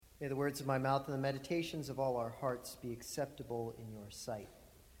May the words of my mouth and the meditations of all our hearts be acceptable in your sight,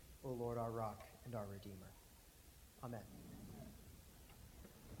 O Lord, our rock and our Redeemer. Amen.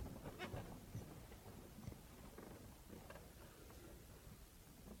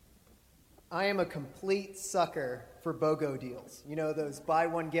 I am a complete sucker for BOGO deals. You know, those buy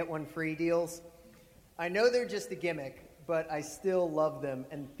one, get one free deals? I know they're just a gimmick, but I still love them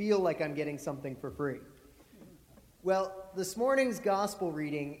and feel like I'm getting something for free. Well, this morning's gospel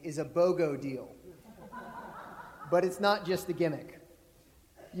reading is a BOGO deal, but it's not just a gimmick.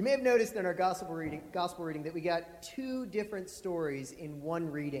 You may have noticed in our gospel reading that we got two different stories in one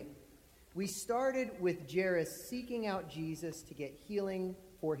reading. We started with Jairus seeking out Jesus to get healing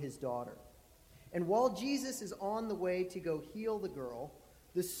for his daughter. And while Jesus is on the way to go heal the girl,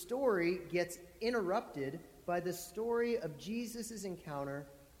 the story gets interrupted by the story of Jesus' encounter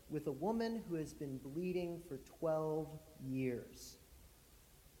with a woman who has been bleeding for 12 years.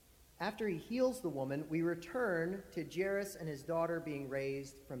 After he heals the woman, we return to Jairus and his daughter being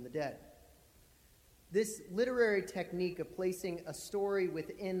raised from the dead. This literary technique of placing a story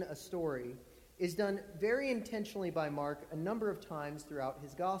within a story is done very intentionally by Mark a number of times throughout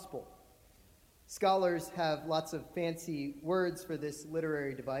his gospel. Scholars have lots of fancy words for this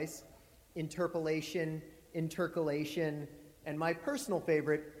literary device: interpolation, intercalation, and my personal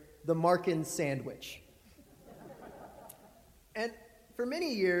favorite, the Markan sandwich. And for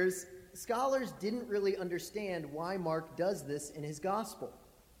many years, scholars didn't really understand why Mark does this in his gospel.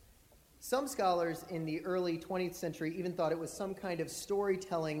 Some scholars in the early 20th century even thought it was some kind of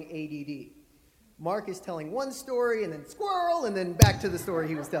storytelling ADD. Mark is telling one story and then squirrel and then back to the story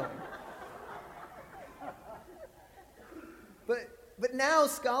he was telling. But now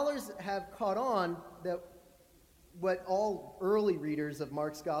scholars have caught on that what all early readers of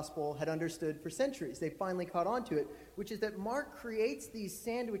Mark's gospel had understood for centuries. They finally caught on to it, which is that Mark creates these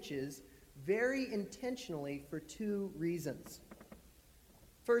sandwiches very intentionally for two reasons.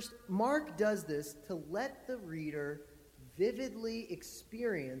 First, Mark does this to let the reader vividly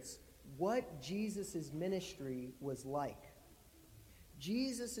experience what Jesus' ministry was like.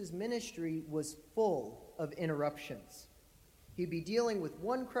 Jesus' ministry was full of interruptions. He'd be dealing with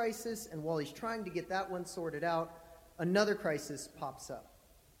one crisis, and while he's trying to get that one sorted out, another crisis pops up.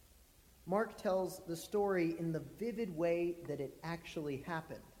 Mark tells the story in the vivid way that it actually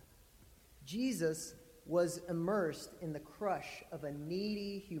happened. Jesus was immersed in the crush of a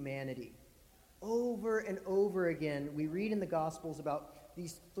needy humanity. Over and over again, we read in the Gospels about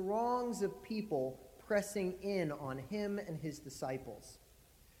these throngs of people pressing in on him and his disciples.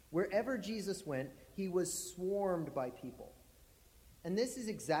 Wherever Jesus went, he was swarmed by people. And this is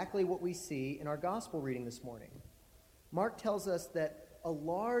exactly what we see in our gospel reading this morning. Mark tells us that a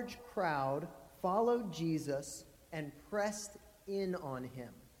large crowd followed Jesus and pressed in on him.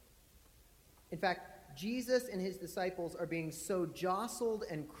 In fact, Jesus and his disciples are being so jostled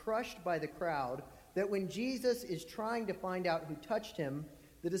and crushed by the crowd that when Jesus is trying to find out who touched him,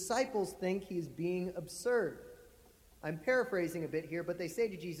 the disciples think he's being absurd. I'm paraphrasing a bit here, but they say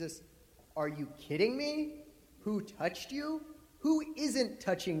to Jesus, "Are you kidding me? Who touched you? Who isn't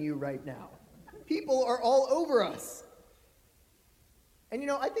touching you right now? People are all over us." And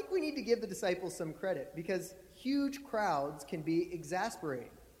I think we need to give the disciples some credit because huge crowds can be exasperating.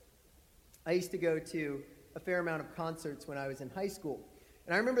 I used to go to a fair amount of concerts when I was in high school.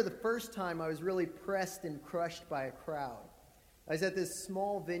 And I remember the first time I was really pressed and crushed by a crowd. I was at this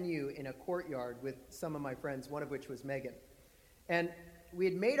small venue in a courtyard with some of my friends, one of which was Megan. And we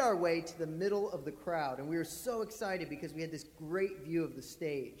had made our way to the middle of the crowd, and we were so excited because we had this great view of the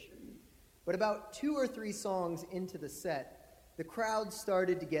stage. But about 2 or 3 songs into the set, the crowd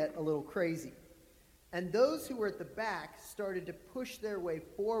started to get a little crazy. And those who were at the back started to push their way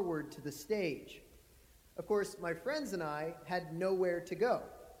forward to the stage. Of course, my friends and I had nowhere to go.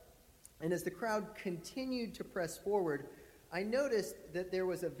 And as the crowd continued to press forward, I noticed that there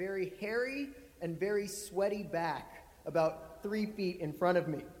was a very hairy and very sweaty back about 3 feet in front of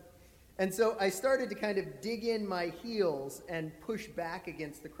me. And so I started to kind of dig in my heels and push back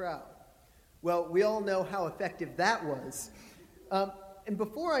against the crowd. Well, we all know how effective that was. And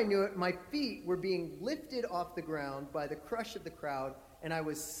before I knew it, my feet were being lifted off the ground by the crush of the crowd, and I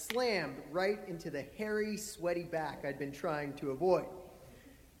was slammed right into the hairy, sweaty back I'd been trying to avoid.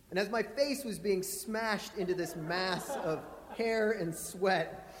 And as my face was being smashed into this mass of hair and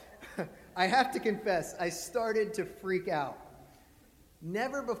sweat, I have to confess, I started to freak out.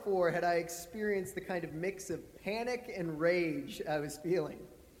 Never before had I experienced the kind of mix of panic and rage I was feeling.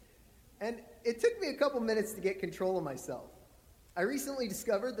 And it took me a couple minutes to get control of myself. I recently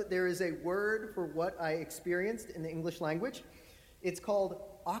discovered that there is a word for what I experienced in the English language. It's called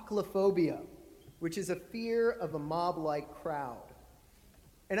aclophobia, which is a fear of a mob-like crowd.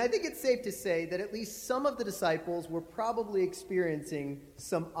 And I think it's safe to say that at least some of the disciples were probably experiencing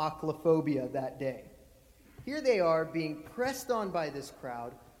some aclophobia that day. Here they are being pressed on by this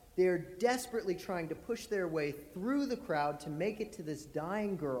crowd. They are desperately trying to push their way through the crowd to make it to this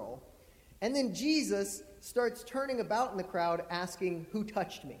dying girl. And then Jesus starts turning about in the crowd asking, "Who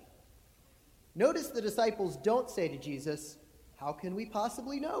touched me?" Notice the disciples don't say to Jesus, "How can we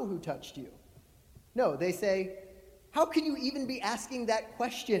possibly know who touched you?" No, they say, "How can you even be asking that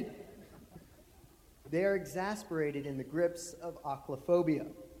question?" They are exasperated in the grips of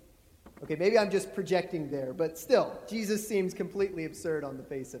aclophobia. Okay, maybe I'm just projecting there, but still, Jesus seems completely absurd on the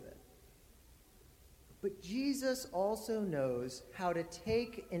face of it. But Jesus also knows how to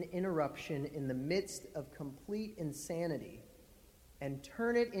take an interruption in the midst of complete insanity and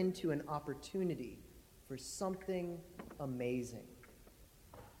turn it into an opportunity for something amazing.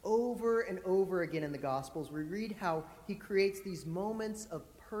 Over and over again in the Gospels, we read how he creates these moments of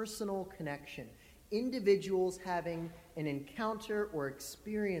personal connection, individuals having an encounter or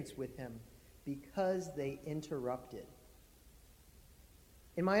experience with him because they interrupted.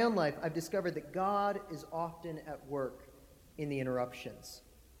 In my own life, I've discovered that God is often at work in the interruptions.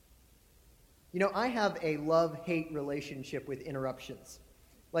 You know, I have a love-hate relationship with interruptions.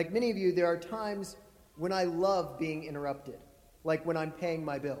 Like many of you, there are times when I love being interrupted, like when I'm paying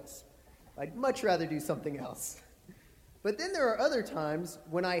my bills. I'd much rather do something else. But then there are other times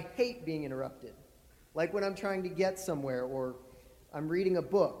when I hate being interrupted, like when I'm trying to get somewhere, or I'm reading a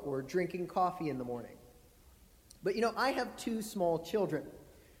book, or drinking coffee in the morning. But you know, I have 2 small children,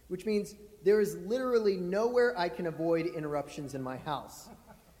 which means there is literally nowhere I can avoid interruptions in my house.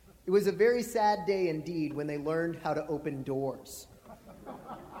 It was a very sad day indeed when they learned how to open doors.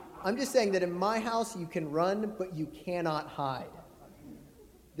 I'm just saying that in my house you can run, but you cannot hide.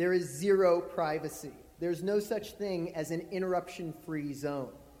 There is zero privacy. There's no such thing as an interruption-free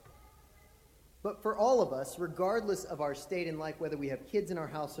zone. But for all of us, regardless of our state in life, whether we have kids in our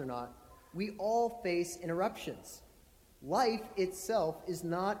house or not, we all face interruptions. Life itself is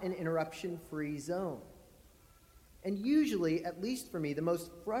not an interruption-free zone. And usually, at least for me, the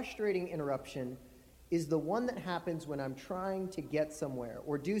most frustrating interruption is the one that happens when I'm trying to get somewhere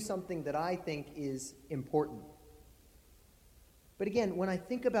or do something that I think is important. But again, when I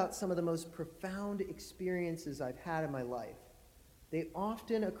think about some of the most profound experiences I've had in my life, they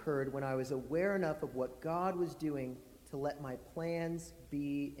often occurred when I was aware enough of what God was doing to let my plans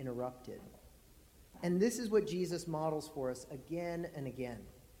be interrupted. And this is what Jesus models for us again and again.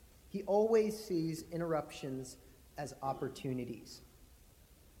 He always sees interruptions as opportunities.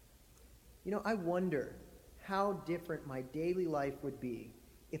 You know, I wonder how different my daily life would be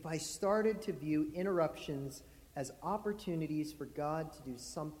if I started to view interruptions as opportunities for God to do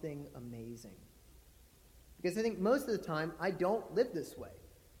something amazing. Because I think most of the time, I don't live this way.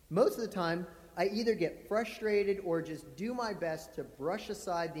 Most of the time, I either get frustrated or just do my best to brush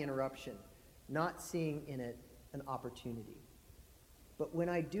aside the interruption, not seeing in it an opportunity. But when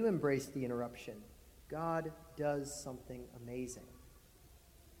I do embrace the interruption, God does something amazing.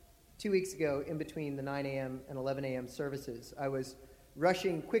 2 weeks ago, in between the 9 a.m. and 11 a.m. services, I was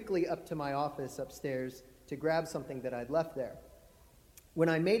rushing quickly up to my office upstairs to grab something that I'd left there. When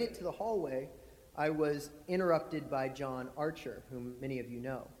I made it to the hallway, I was interrupted by John Archer, whom many of you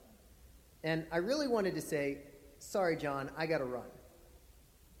know. And I really wanted to say, "Sorry, John, I gotta run."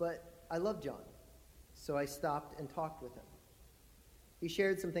 But I love John, so I stopped and talked with him. He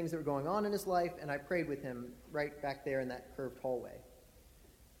shared some things that were going on in his life, and I prayed with him right back there in that curved hallway.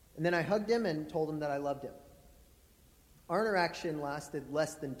 And then I hugged him and told him that I loved him. Our interaction lasted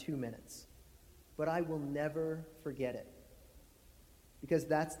less than 2 minutes, but I will never forget it, because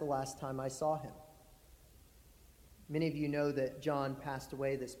that's the last time I saw him. Many of you know that John passed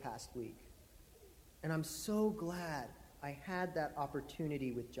away this past week, and I'm so glad I had that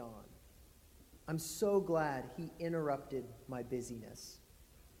opportunity with John. I'm so glad he interrupted my busyness.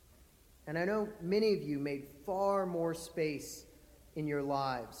 And I know many of you made far more space in your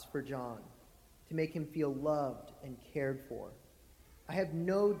lives for John to make him feel loved and cared for. I have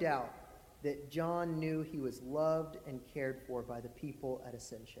no doubt that John knew he was loved and cared for by the people at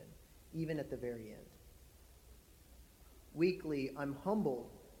Ascension, even at the very end. Weekly, I'm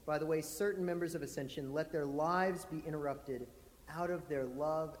humbled by the way certain members of Ascension let their lives be interrupted out of their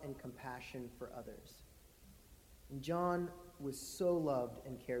love and compassion for others. And John was so loved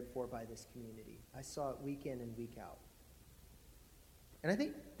and cared for by this community. I saw it week in and week out. And I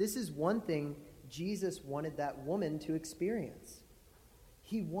think this is one thing Jesus wanted that woman to experience.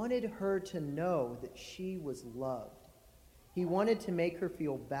 He wanted her to know that she was loved. He wanted to make her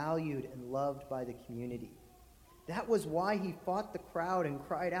feel valued and loved by the community. That was why he fought the crowd and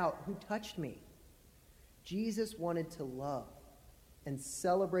cried out, "Who touched me?" Jesus wanted to love and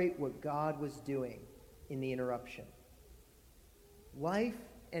celebrate what God was doing in the interruption. Life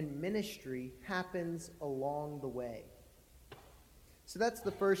and ministry happens along the way. So that's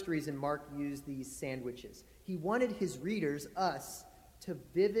the first reason Mark used these sandwiches. He wanted his readers, us, to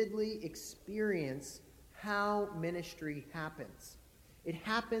vividly experience how ministry happens. It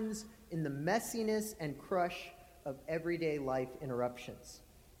happens in the messiness and crush of everyday life interruptions.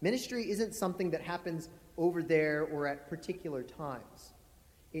 Ministry isn't something that happens over there or at particular times.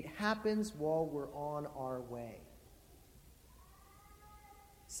 It happens while we're on our way.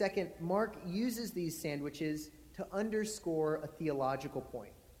 Second, Mark uses these sandwiches to underscore a theological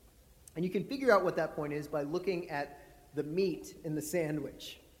point. And you can figure out what that point is by looking at the meat in the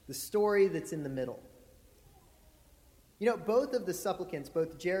sandwich, the story that's in the middle. You know, both of the supplicants,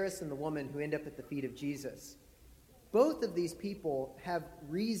 both Jairus and the woman who end up at the feet of Jesus, both of these people have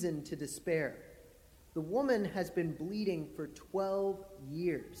reason to despair. The woman has been bleeding for 12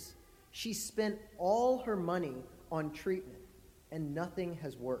 years. She spent all her money on treatment, and nothing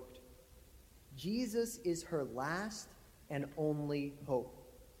has worked. Jesus is her last and only hope.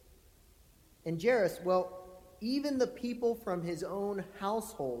 And Jairus, well, even the people from his own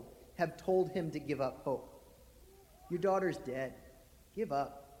household have told him to give up hope. Your daughter's dead. Give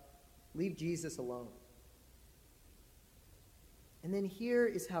up. Leave Jesus alone. And then here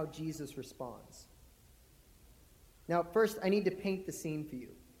is how Jesus responds. Now, first, I need to paint the scene for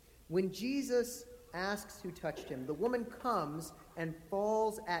you. When Jesus asks who touched him, the woman comes and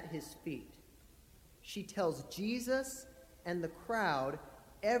falls at his feet. She tells Jesus and the crowd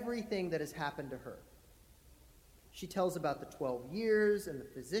everything that has happened to her. She tells about the 12 years and the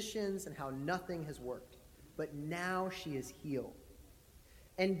physicians and how nothing has worked. But now she is healed.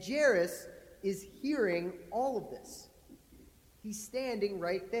 And Jairus is hearing all of this. He's standing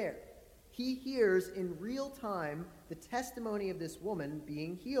right there. He hears in real time the testimony of this woman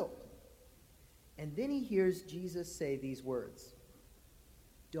being healed. And then he hears Jesus say these words,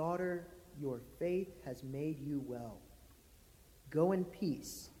 "Daughter, your faith has made you well. Go in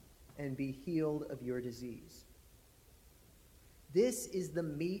peace and be healed of your disease." This is the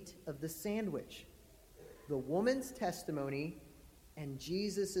meat of the sandwich. The woman's testimony and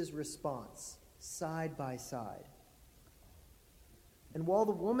Jesus' response, side by side. And while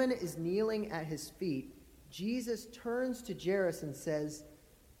the woman is kneeling at his feet, Jesus turns to Jairus and says,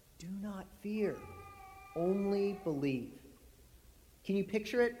 "Do not fear, only believe." Can you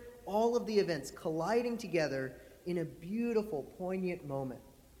picture it? All of the events colliding together in a beautiful, poignant moment.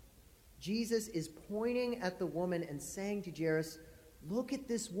 Jesus is pointing at the woman and saying to Jairus, "Look at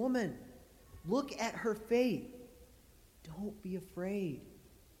this woman. Look at her faith. Don't be afraid.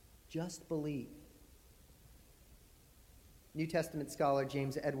 Just believe." New Testament scholar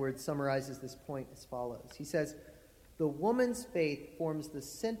James Edwards summarizes this point as follows. He says, "The woman's faith forms the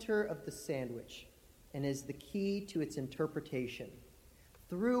center of the sandwich and is the key to its interpretation.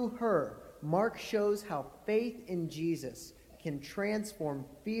 Through her, Mark shows how faith in Jesus can transform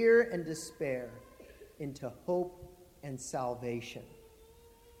fear and despair into hope and salvation."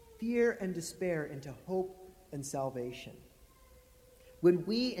 Fear and despair into hope and salvation. When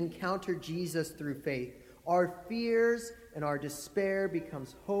we encounter Jesus through faith, our fears and our despair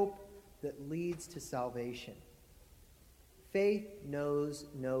becomes hope that leads to salvation. Faith knows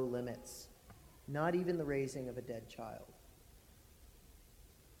no limits, not even the raising of a dead child.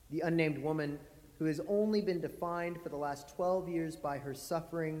 The unnamed woman, who has only been defined for the last 12 years by her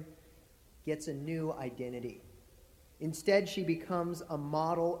suffering, gets a new identity. Instead, she becomes a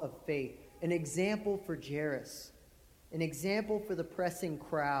model of faith, an example for Jairus, an example for the pressing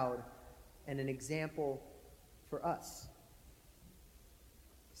crowd, and an example for us.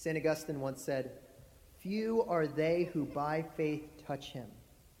 St. Augustine once said, "Few are they who by faith touch him.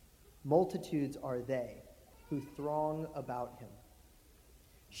 Multitudes are they who throng about him."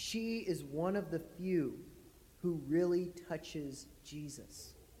 She is one of the few who really touches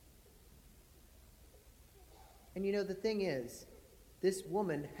Jesus. And you know, the thing is, this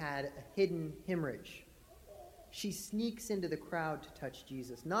woman had a hidden hemorrhage. She sneaks into the crowd to touch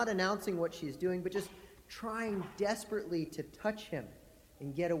Jesus, not announcing what she's doing, but just trying desperately to touch him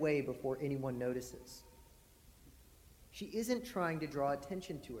and get away before anyone notices. She isn't trying to draw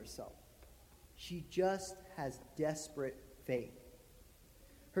attention to herself. She just has desperate faith.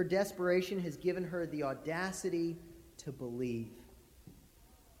 Her desperation has given her the audacity to believe.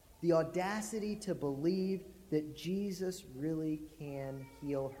 The audacity to believe that Jesus really can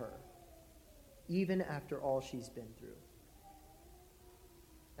heal her, even after all she's been through.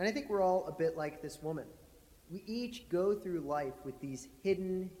 And I think we're all a bit like this woman. We each go through life with these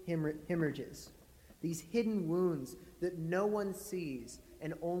hidden hemorrhages, these hidden wounds that no one sees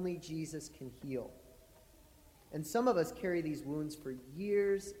and only Jesus can heal. And some of us carry these wounds for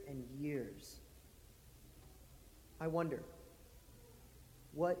years and years. I wonder,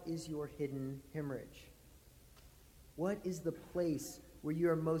 what is your hidden hemorrhage? What is the place where you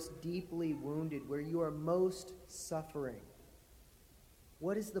are most deeply wounded, where you are most suffering?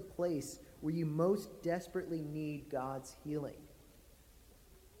 What is the place where you most desperately need God's healing?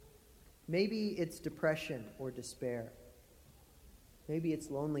 Maybe it's depression or despair. Maybe it's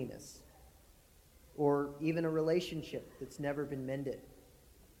loneliness, or even a relationship that's never been mended.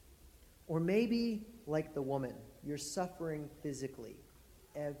 Or maybe, like the woman, you're suffering physically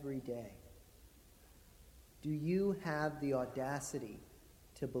every day. Do you have the audacity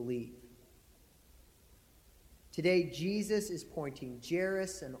to believe? Today, Jesus is pointing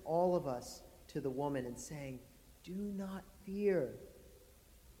Jairus and all of us to the woman and saying, do not fear,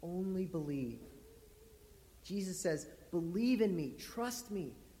 only believe. Jesus says, believe in me, trust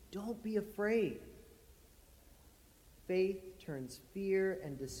me, don't be afraid. Faith turns fear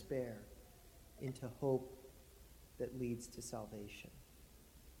and despair into hope that leads to salvation.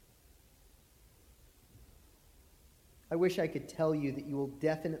 I wish I could tell you that you will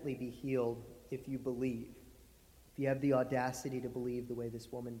definitely be healed if you believe, if you have the audacity to believe the way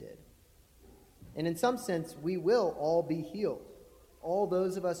this woman did. And in some sense, we will all be healed. All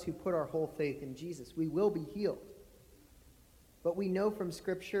those of us who put our whole faith in Jesus, we will be healed. But we know from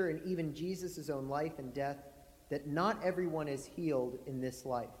Scripture and even Jesus' own life and death that not everyone is healed in this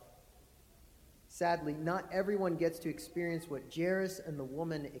life. Sadly, not everyone gets to experience what Jairus and the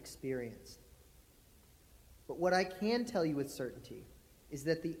woman experienced. But what I can tell you with certainty is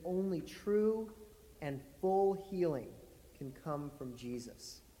that the only true and full healing can come from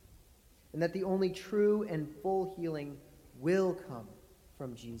Jesus. And that the only true and full healing will come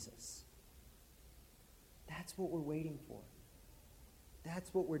from Jesus. That's what we're waiting for.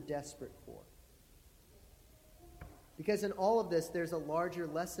 That's what we're desperate for. Because in all of this, there's a larger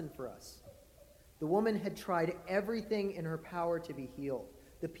lesson for us. The woman had tried everything in her power to be healed.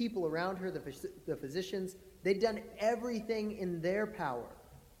 The people around her, the physicians, they'd done everything in their power.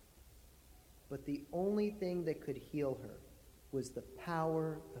 But the only thing that could heal her was the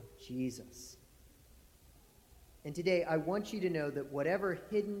power of Jesus. And today, I want you to know that whatever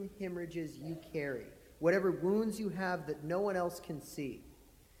hidden hemorrhages you carry, whatever wounds you have that no one else can see,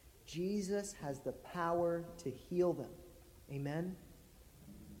 Jesus has the power to heal them. Amen?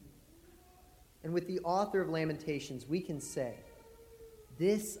 And with the author of Lamentations, we can say,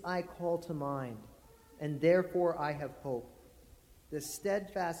 this I call to mind, and therefore I have hope. The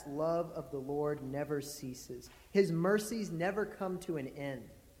steadfast love of the Lord never ceases. His mercies never come to an end.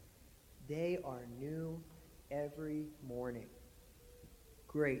 They are new every morning.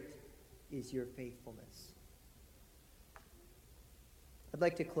 Great is your faithfulness. I'd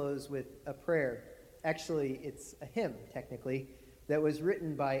like to close with a prayer. Actually, it's a hymn, technically, that was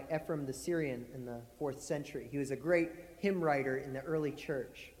written by Ephraim the Syrian in the 4th century. He was a great hymn writer in the early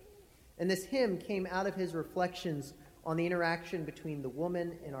church. And this hymn came out of his reflections on the interaction between the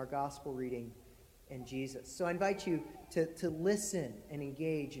woman in our gospel reading and Jesus. So I invite you to listen and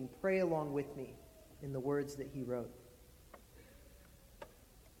engage and pray along with me in the words that he wrote.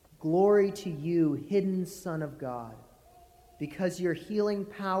 Glory to you, hidden Son of God, because your healing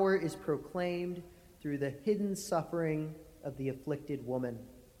power is proclaimed through the hidden suffering of the afflicted woman.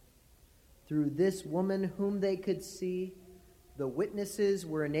 Through this woman whom they could see, the witnesses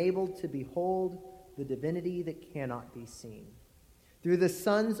were enabled to behold the divinity that cannot be seen. Through the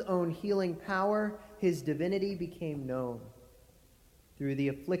Son's own healing power, his divinity became known. Through the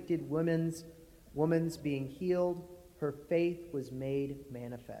afflicted woman's being healed, her faith was made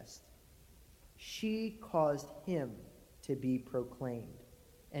manifest. She caused him to be proclaimed,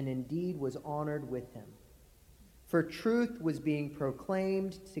 and indeed was honored with him. For truth was being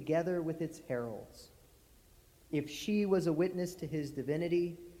proclaimed together with its heralds. If she was a witness to his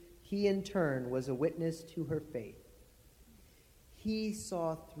divinity, he in turn was a witness to her faith. He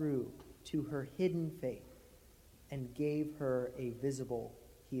saw through to her hidden faith and gave her a visible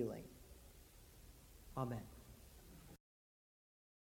healing. Amen.